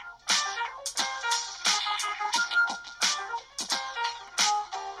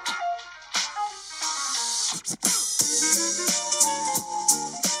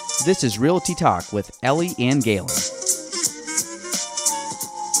This is Realty Talk with Ellie and Galen.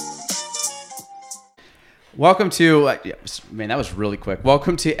 Welcome to, man, that was really quick.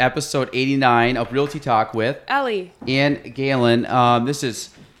 Welcome to episode 89 of Realty Talk with Ellie and Galen. This is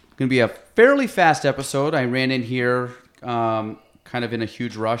going to be a fairly fast episode. I ran in here kind of in a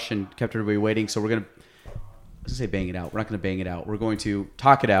huge rush and kept everybody waiting. So we're going to, I was going to say bang it out. We're not going to bang it out. We're going to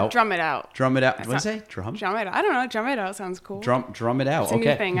talk it out. Drum it out. Drum it out. What did I say? Drum? Drum it out. I don't know. Drum it out sounds cool. Drum it out. It's a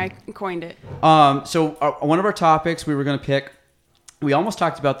new thing. I coined it. So one of our topics we were going to pick, we almost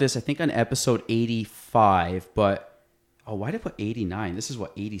talked about this, I think, on episode 85, but, why did I put 89? This is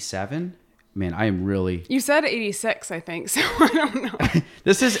what, 87? Man, I am really... You said 86, I think, so I don't know.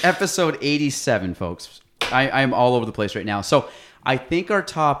 This is episode 87, folks. I am all over the place right now. So I think our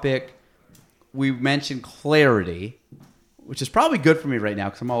topic, we mentioned clarity, which is probably good for me right now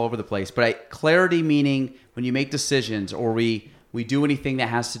because I'm all over the place. But clarity meaning when you make decisions or we do anything that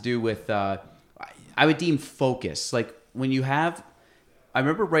has to do with, I would deem focus. Like when you have... I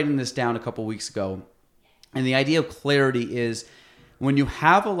remember writing this down a couple weeks ago, and the idea of clarity is when you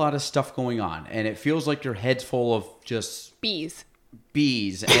have a lot of stuff going on, and it feels like your head's full of just bees,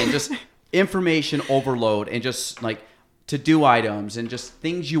 and just information overload, and just like to-do items, and just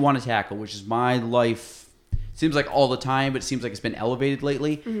things you want to tackle, which is my life. It seems like all the time, but it seems like it's been elevated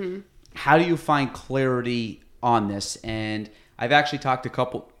lately. Mm-hmm. How do you find clarity on this? And I've actually talked to a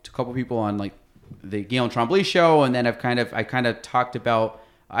couple people on like the Galen Trombley show, and then I kind of talked about,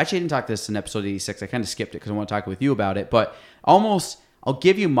 actually I didn't talk this in episode 86, I kind of skipped it because I want to talk with you about it, but I'll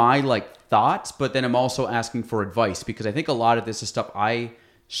give you my like thoughts, but then I'm also asking for advice because I think a lot of this is stuff I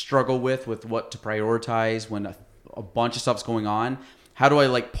struggle with what to prioritize when a bunch of stuff's going on. How do I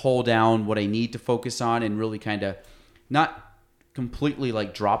like pull down what I need to focus on and really kind of not completely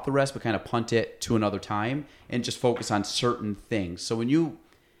like drop the rest, but kind of punt it to another time and just focus on certain things. So when you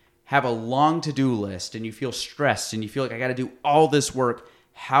have a long to-do list and you feel stressed and you feel like I got to do all this work,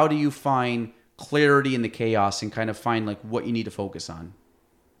 how do you find clarity in the chaos and kind of find like what you need to focus on?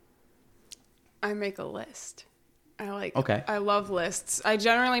 I make a list. Okay. I love lists. I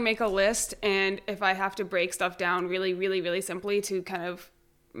generally make a list, and if I have to break stuff down really, really, really simply to kind of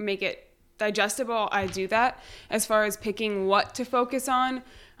make it digestible, I do that. As far as picking what to focus on,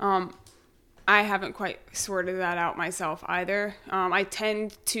 I haven't quite sorted that out myself either. I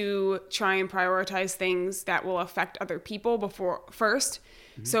tend to try and prioritize things that will affect other people first.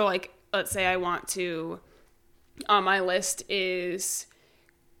 Mm-hmm. So like, let's say I want to, on my list is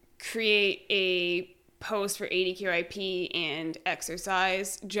create a post for ADQIP and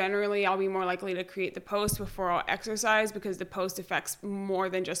exercise. Generally, I'll be more likely to create the post before I'll exercise because the post affects more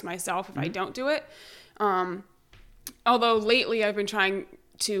than just myself if I don't do it. Although lately I've been trying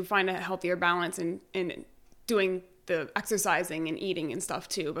to find a healthier balance in doing the exercising and eating and stuff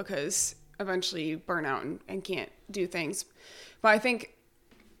too, because eventually you burn out and can't do things. But I think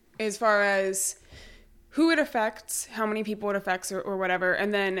as far as who it affects, how many people it affects or whatever,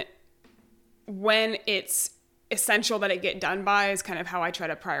 and then when it's essential that it get done by is kind of how I try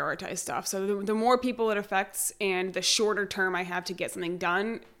to prioritize stuff. So the more people it affects and the shorter term I have to get something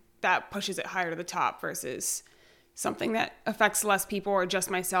done, that pushes it higher to the top versus something that affects less people or just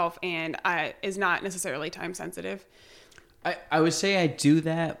myself and is not necessarily time sensitive. I would say I do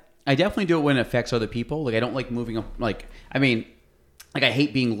that. I definitely do it when it affects other people. Like I don't like moving up. Like, I mean, like I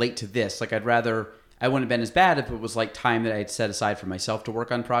hate being late to this. Like I wouldn't have been as bad if it was like time that I had set aside for myself to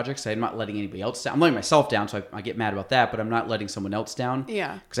work on projects. I'm not letting anybody else down. I'm letting myself down, so I get mad about that, but I'm not letting someone else down.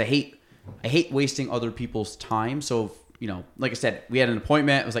 Yeah. Because I hate wasting other people's time. So, you know, like I said, we had an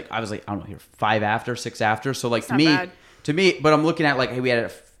appointment. I was like, I don't know, here 5 after, 6 after. So like to me, but I'm looking at like, hey, we had it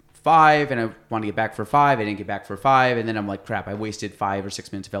at 5 and I want to get back for 5. I didn't get back for 5. And then I'm like, crap, I wasted 5 or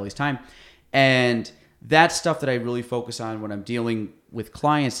 6 minutes of Ellie's time. And that's stuff that I really focus on when I'm dealing with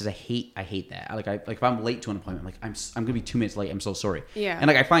clients is I hate that. Like if I'm late to an appointment, like I'm going to be 2 minutes late. I'm so sorry. Yeah. And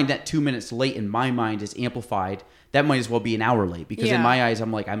like, I find that 2 minutes late in my mind is amplified. That might as well be an hour late because in my eyes,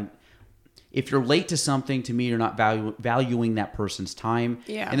 I'm like, if you're late to something, to me, you're not valuing that person's time.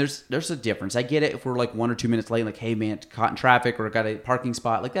 Yeah. And there's a difference. I get it if we're like 1 or 2 minutes late, like, hey man, caught in traffic or got a parking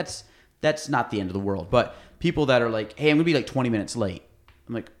spot. Like that's not the end of the world. But people that are like, hey, I'm gonna be like 20 minutes late.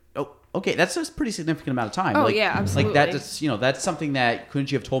 I'm like, oh, okay, that's a pretty significant amount of time. Oh like, yeah, absolutely. Like that's something that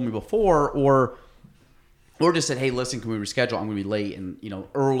couldn't you have told me before or just said, hey, listen, can we reschedule? I'm gonna be late and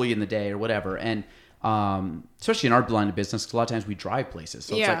early in the day or whatever. And especially in our line of business, 'cause a lot of times we drive places.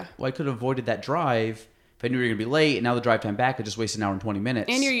 So it's like, well, I could have avoided that drive if I knew you were going to be late, and now the drive time back, I just wasted an hour and 20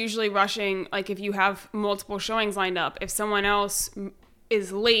 minutes. And you're usually rushing, like if you have multiple showings lined up, if someone else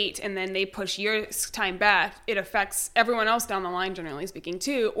is late and then they push your time back, it affects everyone else down the line, generally speaking,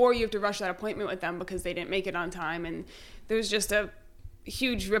 too. Or you have to rush that appointment with them because they didn't make it on time. And there's just a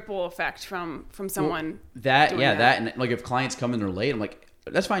huge ripple effect from someone. That and like if clients come in they're late, I'm like,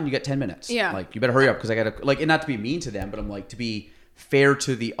 that's fine. You got 10 minutes. Yeah. Like you better hurry up because I got to and not to be mean to them, but I'm like to be fair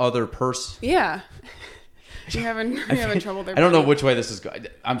to the other person. Yeah. You're having trouble there. I don't know which way this is going.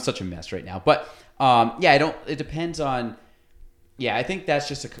 I'm such a mess right now, but it depends on. Yeah, I think that's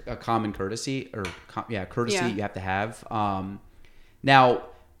just a common courtesy courtesy you have to have. Now,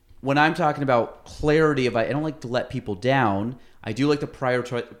 when I'm talking about clarity, I don't like to let people down. I do like to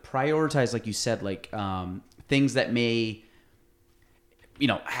prioritize, like you said, like things that may,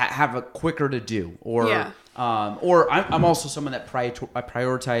 have a quicker to do, or I'm also someone that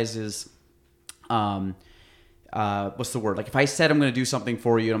prioritizes. What's the word? Like if I said I'm going to do something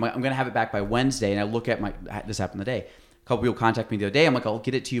for you, and I'm like, I'm going to have it back by Wednesday, and I look at this happened today. A couple people contact me the other day. I'm like, I'll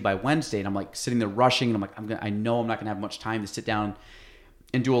get it to you by Wednesday, and I'm like sitting there rushing, and I'm like, I know I'm not going to have much time to sit down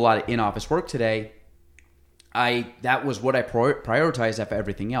and do a lot of in-office work today. That was what I prioritized after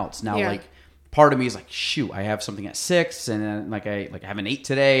everything else. Now, like part of me is like, shoot, I have something at 6, and then I have an 8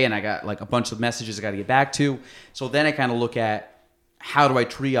 today, and I got like a bunch of messages I got to get back to. So then I kind of look at how do I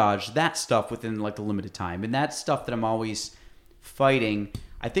triage that stuff within like the limited time, and that's stuff that I'm always fighting.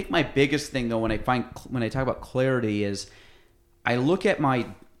 I think my biggest thing though, when I talk about clarity, is I look at my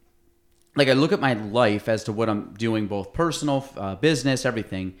life as to what I'm doing, both personal, business,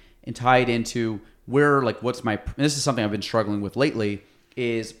 everything, and tie it into where like what's my. And this is something I've been struggling with lately.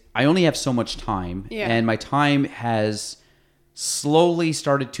 Is I only have so much time, and my time has slowly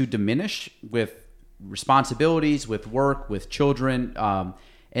started to diminish with responsibilities, with work, with children, and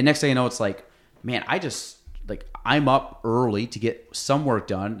next thing you know, it's like, man, I'm up early to get some work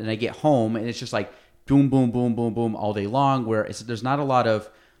done, and I get home, and it's just like boom, boom, boom, boom, boom all day long. Where there's not a lot of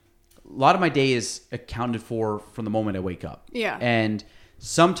my day is accounted for from the moment I wake up. Yeah, and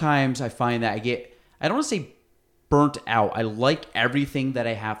sometimes I find that I don't want to say burnt out. I like everything that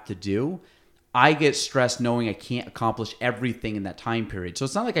I have to do. I get stressed knowing I can't accomplish everything in that time period. So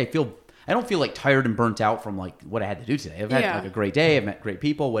it's not like I don't feel like tired and burnt out from like what I had to do today. I've had like a great day. I've met great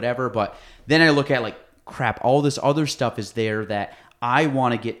people, whatever. But then I look at like, crap, all this other stuff is there that I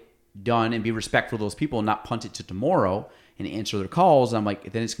want to get done and be respectful of those people and not punt it to tomorrow and answer their calls. And I'm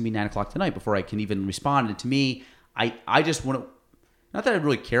like, then it's going to be 9:00 tonight before I can even respond. And to me, I just want to, not that I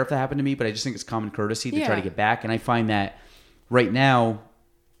really care if that happened to me, but I just think it's common courtesy to try to get back. And I find that right now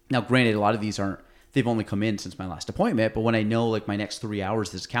granted, a lot of these they've only come in since my last appointment, but when I know like my next 3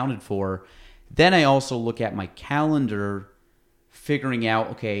 hours is counted for, then I also look at my calendar, figuring out,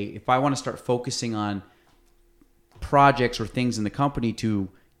 okay, if I want to start focusing on projects or things in the company to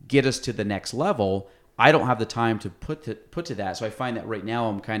get us to the next level, I don't have the time to put to that. So I find that right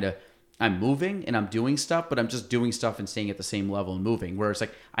now I'm moving and I'm doing stuff, but I'm just doing stuff and staying at the same level and moving. Where it's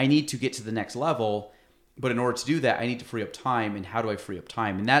like, I need to get to the next level, but in order to do that, I need to free up time. And how do I free up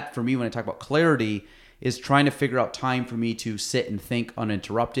time? And that, for me, when I talk about clarity, is trying to figure out time for me to sit and think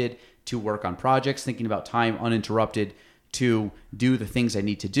uninterrupted, to work on projects, thinking about time uninterrupted, to do the things I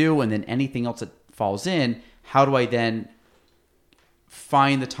need to do. And then anything else that falls in, how do I then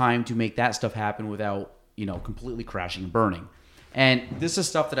find the time to make that stuff happen without, completely crashing and burning? And this is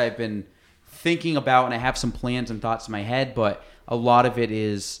stuff that I've been thinking about, and I have some plans and thoughts in my head, but a lot of it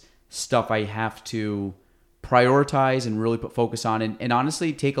is stuff I have to prioritize and really put focus on, and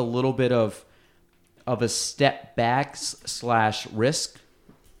honestly take a little bit of a step back / risk,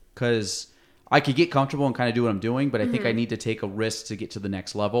 because I could get comfortable and kind of do what I'm doing, but I think I need to take a risk to get to the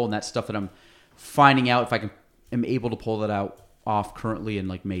next level. And that's stuff that I'm finding out if am able to pull that off currently in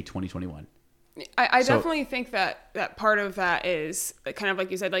like May 2021. I definitely think that part of that is kind of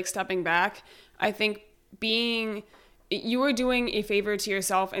like you said, like stepping back. I think you are doing a favor to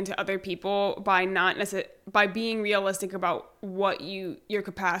yourself and to other people by by being realistic about what your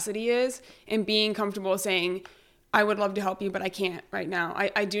capacity is, and being comfortable saying, I would love to help you, but I can't right now.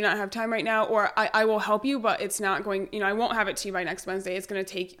 I do not have time right now, or I will help you, but it's not going, I won't have it to you by next Wednesday. It's going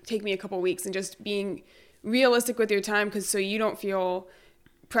to take me a couple weeks, and just being realistic with your time, so you don't feel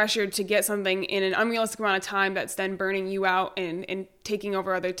pressured to get something in an unrealistic amount of time that's then burning you out and taking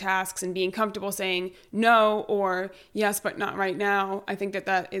over other tasks, and being comfortable saying no or yes, but not right now. I think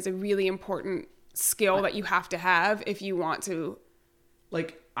that is a really important skill that you have to have if you want to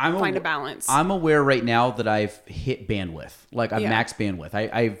find a balance. I'm aware right now that I've hit bandwidth, like I've maxed bandwidth.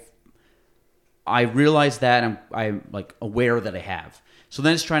 I realize that, and I'm like aware that I have. So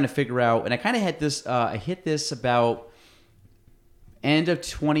then it's trying to figure out, and I kind of had this, I hit this about end of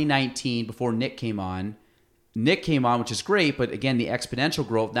 2019 before Nick came on, Nick came on, which is great, but again, the exponential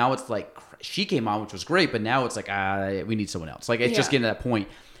growth, now it's like she came on, which was great, but now it's like, we need someone else. Like, it's just getting to that point.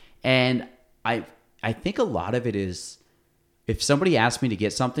 And I think a lot of it is, if somebody asks me to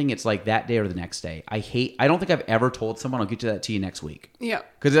get something, it's like that day or the next day. I don't think I've ever told someone, I'll get you that to you next week. Yeah.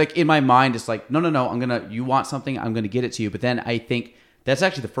 Because like in my mind, it's like, no, you want something, I'm going to get it to you. But then I think that's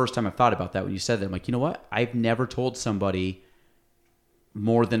actually the first time I've thought about that when you said that. I'm like, you know what? I've never told somebody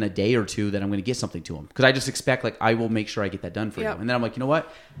more than a day or two that I'm going to get something to them. Because I just expect, like, I will make sure I get that done for you. And then I'm like, you know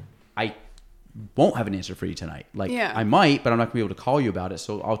what? I won't have an answer for you tonight. Like, I might, but I'm not going to be able to call you about it.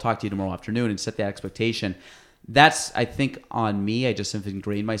 So I'll talk to you tomorrow afternoon and set that expectation. That's, I think, on me. I just have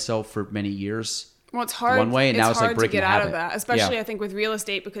ingrained myself for many years. Well, it's hard. One way, and now it's like breaking to get habit. out of that, especially I think with real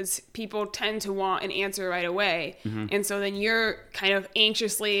estate, because people tend to want an answer right away, and so then you're kind of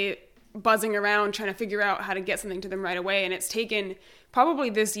anxiously buzzing around trying to figure out how to get something to them right away. And it's taken, probably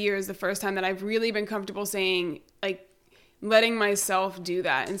this year is the first time that I've really been comfortable saying, like, letting myself do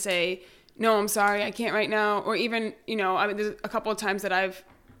that and say, no, I'm sorry, I can't right now. Or even, there's a couple of times that I've,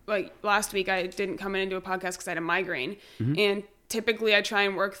 like last week, I didn't come in and do a podcast because I had a migraine. And typically I try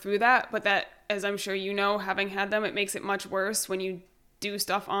and work through that. But that, as I'm sure you know, having had them, it makes it much worse when you do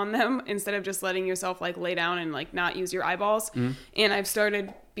stuff on them instead of just letting yourself like lay down and like not use your eyeballs. And I've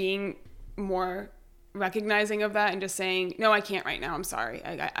started being more recognizing of that and just saying, no, I can't right now. I'm sorry.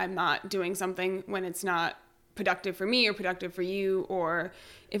 I'm not doing something when it's not productive for me or productive for you, or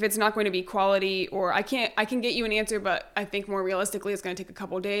if it's not going to be quality, or I can get you an answer, but I think more realistically it's going to take a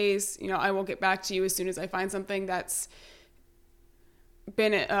couple of days. I will get back to you as soon as I find something. That's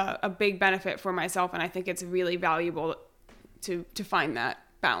been a big benefit for myself, and I think it's really valuable to find that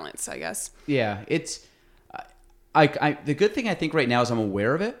balance, I guess. Yeah, it's I the good thing I think right now is I'm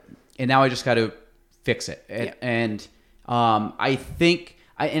aware of it, and now I just got to fix it. And I think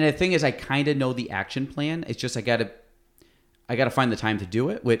and the thing is, I kind of know the action plan. It's just I got to find the time to do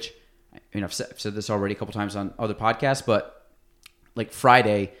it, which, I've said this already a couple times on other podcasts, but like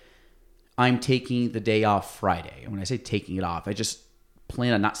Friday, I'm taking the day off Friday. And when I say taking it off, I just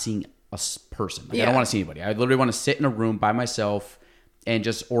plan on not seeing a person. I don't want to see anybody. I literally want to sit in a room by myself and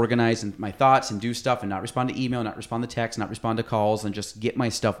just organize my thoughts and do stuff and not respond to email, not respond to text, not respond to calls, and just get my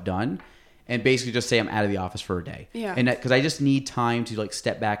stuff done. And basically just say I'm out of the office for a day. Yeah. And because I just need time to like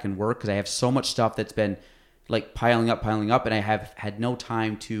step back and work, because I have so much stuff that's been like piling up, and I have had no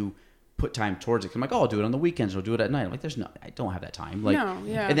time to put time towards it. I'm like, I'll do it on the weekends, or I'll do it at night. I'm like, I don't have that time. Like, no,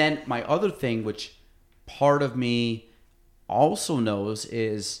 yeah. And then my other thing, which part of me also knows,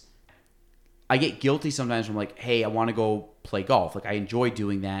 is I get guilty sometimes from like, hey, I want to go play golf. Like, I enjoy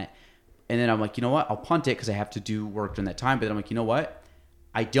doing that. And then I'm like, you know what? I'll punt it because I have to do work during that time. But then I'm like, you know what?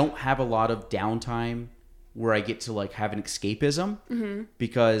 I don't have a lot of downtime where I get to like have an escapism,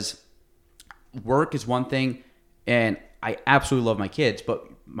 because work is one thing, and I absolutely love my kids, but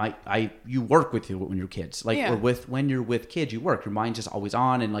you work with when you're kids, like, or when you're with kids, you work. Your mind's just always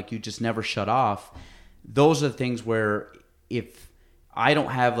on, and like you just never shut off. Those are the things where if I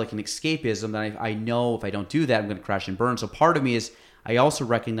don't have like an escapism, then I know if I don't do that, I'm going to crash and burn. So part of me is, I also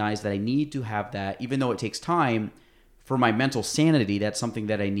recognize that I need to have that, even though it takes time. For my mental sanity, that's something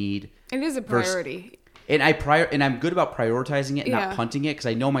that I need. It is a priority. And I'm good about prioritizing it and not punting it, because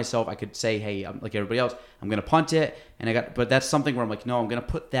I know myself. I could say, hey, I'm like everybody else, I'm going to punt it, but that's something where I'm like, no, I'm going to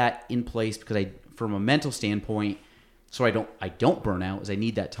put that in place, because from a mental standpoint, so I don't burn out, is I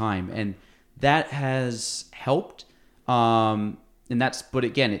need that time, and that has helped. But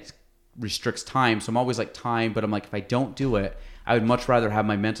again, it restricts time, so I'm always like time, but I'm like, if I don't do it, I would much rather have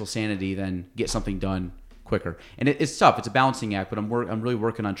my mental sanity than get something done quicker. And it's tough. It's a balancing act, but I'm really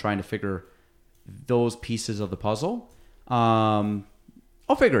working on trying to figure those pieces of the puzzle. I'll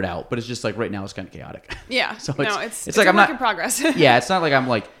figure it out, but it's just like right now it's kind of chaotic. Yeah. So it's like I'm not in progress. Yeah, it's not like I'm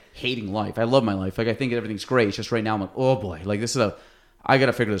like hating life. I love my life. Like, I think everything's great. It's just right now I'm like, oh boy, like I got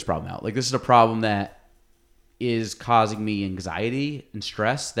to figure this problem out. Like, this is a problem that is causing me anxiety and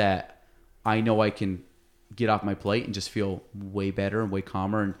stress that I know I can get off my plate and just feel way better and way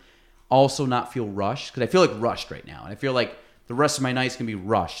calmer, and also not feel rushed, because I feel like rushed right now, and I feel like the rest of my night's gonna be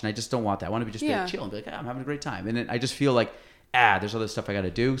rushed, and I just don't want that. I want to be just be like, chill and be like, I'm having a great time, and then I just feel like there's other stuff I got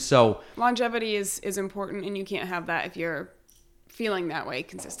to do. So longevity is important, and you can't have that if you're feeling that way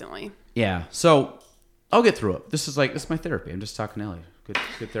consistently. Yeah. So I'll get through it. This is my therapy. I'm just talking to Ellie,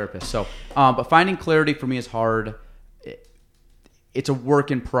 good therapist. So, but finding clarity for me is hard. It's a work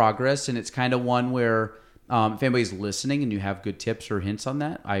in progress, and it's kind of one where. If anybody's listening and you have good tips or hints on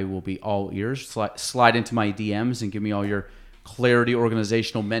that, I will be all ears. Slide into my DMs and give me all your clarity,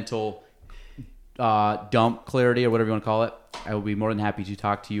 organizational, mental dump clarity, or whatever you want to call it. I will be more than happy to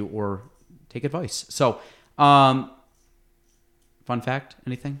talk to you or take advice. So Fun fact?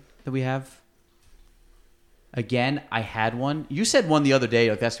 Anything that we have? Again, I had one. You said one the other day.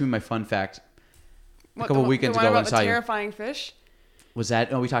 Like that's gonna be my fun fact. A couple weekends ago, about the terrifying fish. Was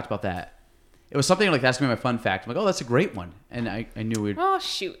that? Oh, we talked about that. It was something like that's gonna be my fun fact. I'm like, oh, that's a great one, and I knew we'd. Oh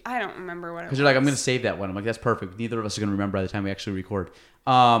shoot, I don't remember what it was. Because you're like, I'm gonna save that one. I'm like, that's perfect. Neither of us are gonna remember by the time we actually record.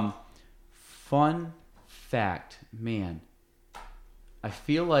 Fun fact, man. I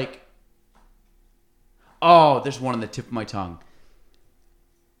feel like. Oh, there's one on the tip of my tongue.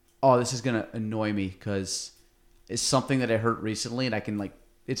 Oh, this is gonna annoy me because it's something that I heard recently, and I can like,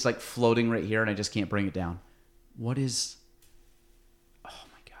 it's like floating right here, and I just can't bring it down. What is? Oh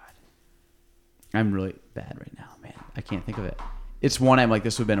my god, I'm really bad right now, man. I can't think of it. It's one I'm like,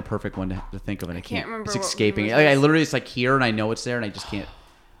 this would have been a perfect one to think of, and I can't remember. It's escaping. Like, I literally, it's like here, and I know it's there, and I just can't.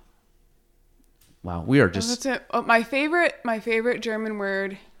 Wow, we are just. That's it. Oh, my favorite German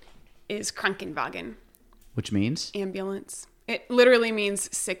word is Krankenwagen. Which means? Ambulance. It literally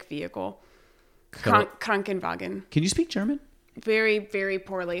means sick vehicle. Krankenwagen. Can you speak German? Very, very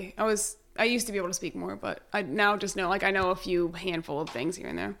poorly. I used to be able to speak more, but I now just know, like, I know a few handful of things here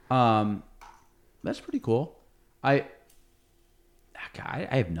and there. That's pretty cool. I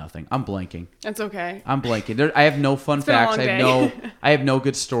have nothing. I'm blanking. That's okay. I'm blanking. I have no fun facts. I have no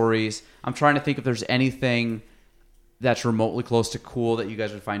good stories. I'm trying to think if there's anything that's remotely close to cool that you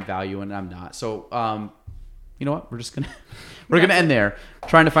guys would find value in. I'm not. So, you know what? We're gonna end there.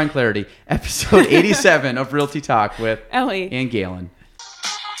 Trying to find clarity. Episode 87 of Realty Talk with Ellie and Galen.